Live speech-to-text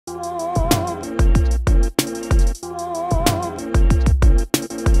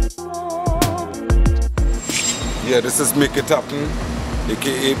Yeah, this is Make It Happen,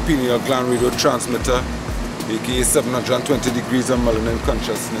 aka Pineal Gland Radio Transmitter, aka 720 Degrees of Melanin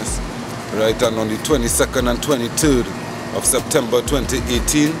Consciousness. Right, and on the 22nd and 23rd of September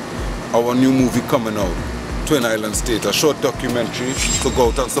 2018, our new movie coming out, Twin Island State, a short documentary, so go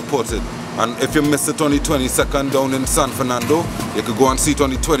out and support it. And if you miss it on the 22nd down in San Fernando, you could go and see it on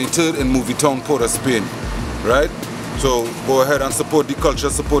the 23rd in Movie Town, Port of Spain. Right? So go ahead and support the culture,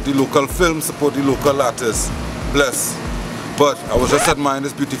 support the local film, support the local artists. Bless. But I was just admiring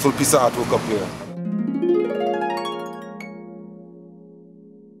this beautiful piece of artwork up here.